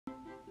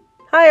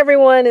Hi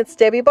everyone, it's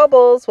Debbie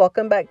Bubbles.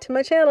 Welcome back to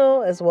my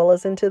channel as well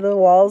as into the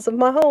walls of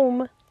my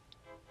home.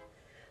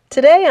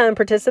 Today I'm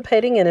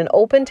participating in an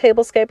open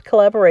Tablescape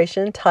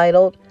collaboration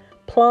titled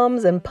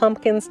Plums and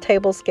Pumpkins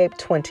Tablescape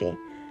 20.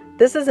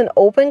 This is an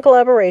open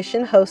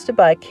collaboration hosted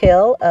by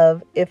Kel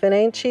of If It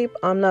Ain't Cheap,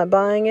 I'm Not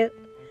Buying It.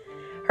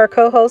 Her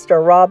co-hosts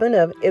are Robin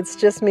of It's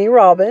Just Me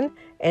Robin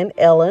and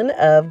Ellen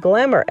of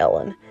GLAMOUR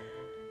Ellen.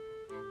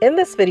 In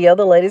this video,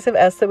 the ladies have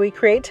asked that we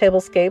create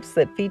tablescapes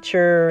that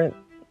feature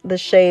the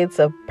shades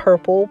of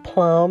purple,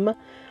 plum,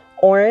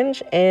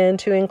 orange, and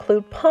to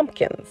include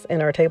pumpkins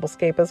in our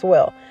tablescape as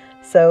well.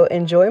 So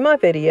enjoy my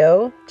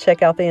video,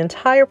 check out the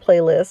entire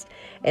playlist,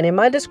 and in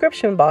my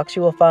description box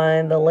you will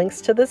find the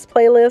links to this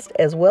playlist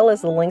as well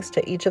as the links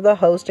to each of the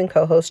host and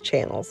co-host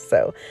channels.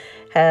 So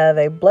have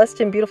a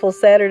blessed and beautiful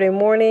Saturday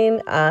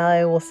morning.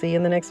 I will see you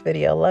in the next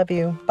video. Love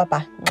you.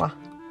 Bye-bye. Mwah.